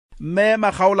Mme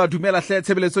Makhaola dumela hle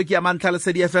tshebeletso ke ya Mantlha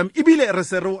Lesedi FM ebile re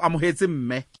se re amohetse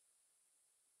mme.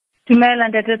 Dumela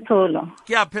ntate Tsholo.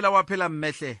 Ke a phela wa phela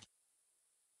mme hle.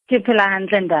 Ke phela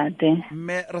hantle ntate.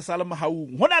 Mme re sa le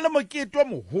mohaung. Hona le mokete o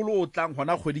moholo o tlang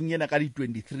hona kgweding ena ka di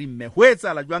 23 mme. Ho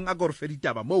etsahala jwang a go re fe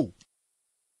ditaba moo?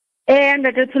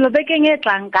 Ntate Tsholo bekeng e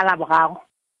tlang ka Laboraro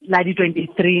la di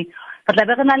 23. Re tla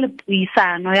be re na le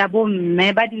puisano ya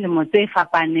bomme ba dilemo tse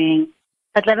fapaneng.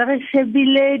 Re tla be re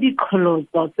shebile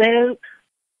diqholotso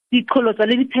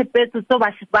le diphephetso tseo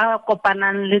ba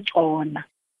kopanang le tsona.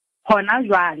 Hona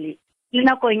jwale le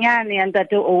nakonyane ya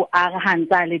ntate o a re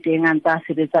hantsa le teng a ntsa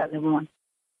sebetsa le bona.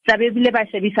 Tlabe bile ba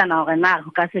shebisana hore na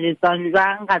ho ka sebetsang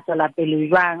jwang, ka tswela pele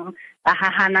jwang, ba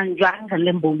hahanang jwang re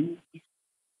le bomme.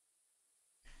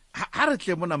 Ha re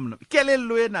tle mona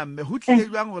kelello ena mme ho tlile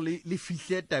jwang gore le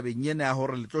fihle tabeng ena ya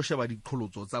hore le tlo sheba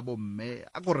diqholotso tsa bomme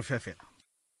a go re fefela?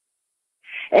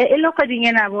 E lo kgweding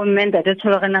ena bomme ntate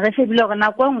Tsholo re na re shebile hore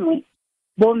nako nngwe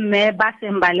bomme ba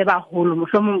seng ba le baholo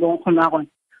mohlomong bo nkgono wa rona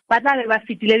ba tla be ba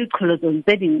fitile diqholotsong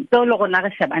tse ding tseo le rona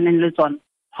re shebaneng le tsona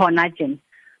hona tjena.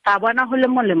 Ga bona ho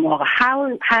le molemo hore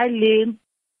ha le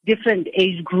different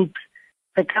age groups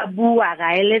re ka bua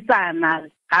ra eletsana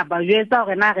ga ba jwetsa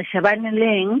hore na re shebane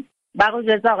leng, ba go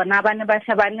jwetsa hore na ba ne ba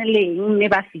shebane leng mme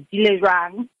ba fitile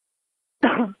jwang.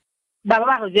 Ba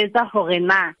go jwetsa hore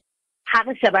na ha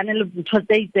re shebane le botho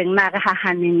tse itseng na re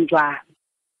hahaneng jwang.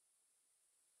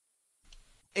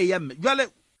 Mme jwale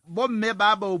bomme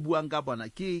ba o buang ka bona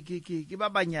ke ba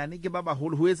banyane ke ba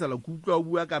baholo ho etsahala ke utlwa o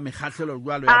bua ka mekgahlelo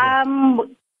jwalo ya bona?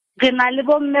 Re na le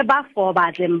bomme ba 4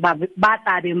 ba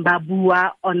tabeng ba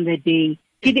bua on the day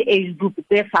ke di age group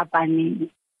tse fapaneng.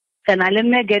 Re na le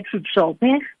Mme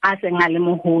Makhaola a seng a le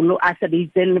moholo a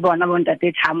sebetseng le bona bo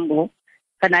ntate Thambo.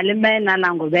 Re na le Mme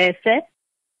Nanangobese,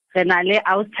 re na le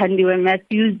Austhandiwe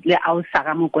Matthews le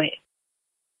Ausara Mokwena.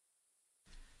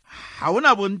 Ha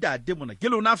ona bontate mona ke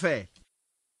lona fela.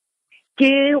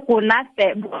 Ke rona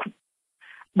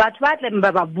batho ba tleng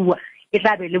ba bua e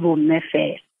tla be le bomme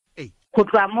fela. Go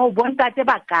tloa moo bontate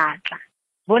ba katla.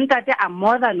 Bontate are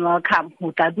more than welcome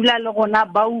ho tla dula le rona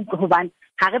ba utlwe hobane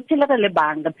ha re phele re le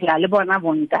bang re phela le bona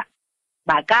bonta.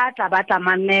 Ba katla ba tla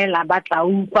mamela ba tla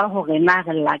utlwa hore na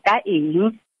re lla ka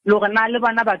eng le hore na le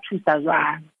bona ba thusa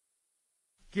jwang.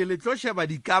 Ke le tlo sheba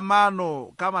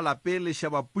dikamano ka malapeng le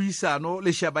sheba puisano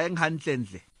le sheba eng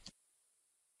hantlentle.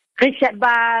 Re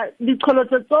sheba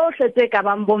diqholotso tsohle tse ka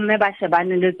bang bomme ba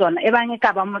shebane le tsona e bang e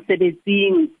ka ba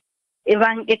mosebetsing e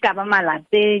bang e ka ba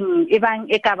malapeng e bang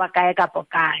e ka ba kae kapo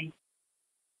kae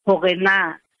hore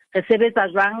na re sebetsa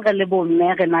jwang re le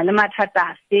bomme re na le mathata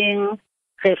a feng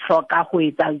re hloka ho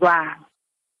etsa jwang.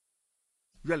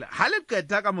 Jwale ha le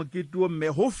qeta ka mokete o mme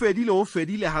ho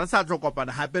fedile ha re sa tlo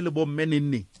kopana hape le bomme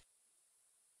nenne.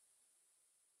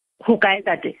 Ho kae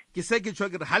tate? Ke se ke tshwa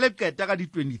ke re ha le qeta ka di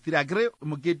 23 a kere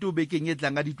mokete o bekeng e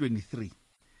tlang ka di 23.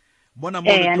 Bona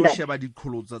mo le tlo sheba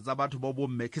diqholotso tsa batho ba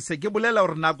bomme ke se ke bolela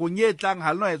hore nakong e tlang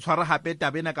ha le no e tshwara hape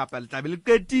tabena kapa le tlabe le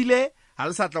qetile ha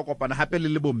le sa tla kopana hape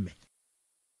le bomme.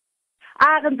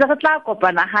 Re ntse re tla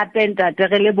kopana hape ntate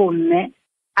re le bomme.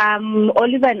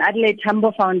 Oliver and Adelaide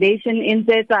Tambo Foundation in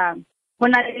tsetsa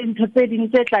hona le ntho tse ding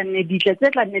tse tlanne di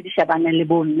shebane le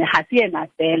bomme ha se ena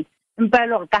fela. Empa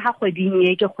le ka ha kgweding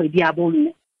e ke kgwedi ya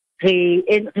bomme re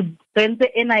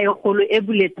ntse ena e kgolo e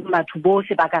buletseng batho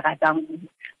bohle ba ka ratang.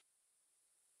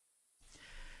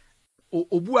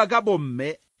 O bua ka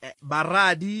bomme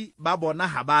baradi ba bona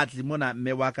ha batle mona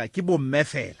mme wa ka ke bomme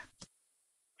fela.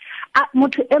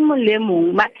 Motho e mong le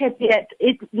mong market yet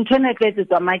ntone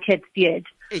tletsetswa market yet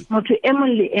motho e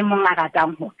mong le e mong a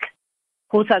ratang ho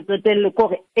sa tsotelle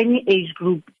gore any age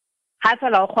group ha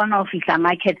fela o kgona ho fihla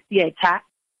market theatre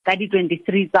ka di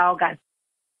 23 tsa August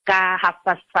ka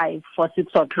 5:30 for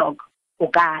 6 o'clock o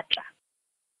ka tla.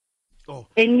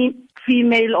 Any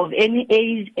female of any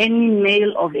age, any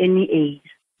male of any age.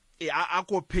 A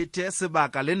ko phete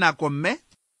sebaka le nako mme?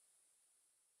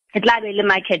 E tla be le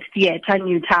market theatre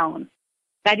Newtown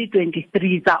ka di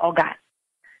 23 tsa August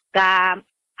ka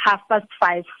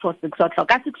 5:30 for 6 o'clock.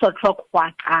 Ka 6 o'clock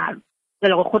wa qala.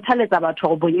 Jwale go kgothaletsa batho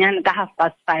go bonyane ka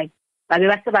 5:30 ba be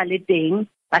ba se ba le teng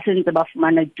ba sentse ba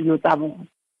fumana ditulo tsa bona.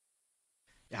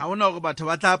 Ha ona hore batho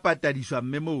ba tla patadiswa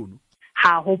mme mono.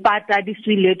 Ha ho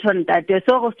patadiswe letho ntate.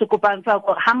 So go se kopang fa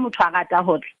gore ha motho a rata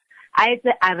ho tla a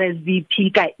etse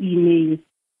RSVP ka email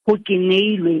ho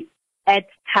keneilwe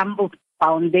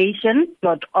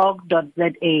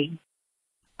 @tambofoundation.org.za.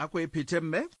 A ko e phete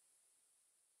mme?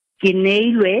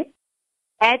 Keneilwe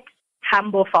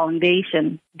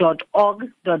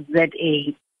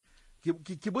 @tambofoundation.org.za.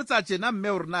 ke botsa tjena mme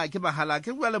hore na ke mahala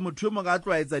ke bua le motho mo ga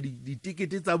tloetsa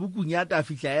ditikete tsa bukunyata a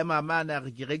fihla ya mamana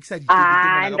re ke rekisa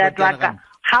ditikete mona ka botana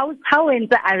how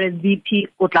entse RSVP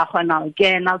o tla khona o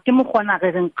kena ke mo khona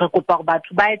re kopa gore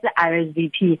batho ba etse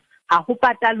RSVP ha go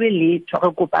patalwe letho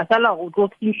re kopa sala go tlo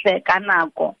fihle ka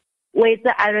nako o etse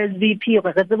RSVP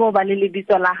re re tsebo ba le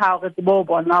lebitso la hao re tsebo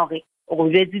bona gore o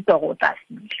jetsitse go tla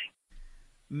fihle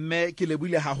mme ke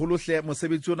lebile haholo hle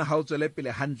mosebetsi ona ha o tswele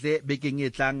pele hantle bekeng e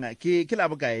tlang ke la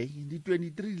bokae di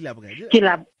 23 di la bokae ke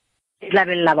la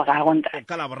bella ba ga gonta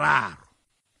ka la boraro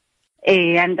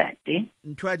andate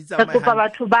ntho a di tsamaya re kopa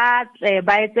batho ba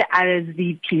etse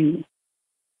RSVP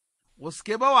o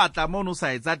ske ba wa tla mo no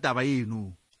sa etsa taba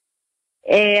eno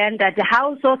andate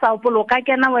ha o so sa opoloka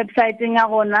kena website ya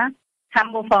rona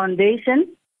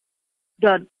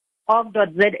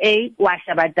tambofoundation.org.za wa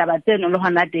shaba taba tseno le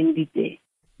hona teng diteng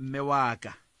mme wa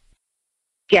ka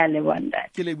ke a le wanda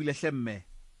ke lebile hle mme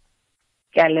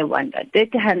ke a le wanda te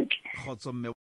hantle khotso mme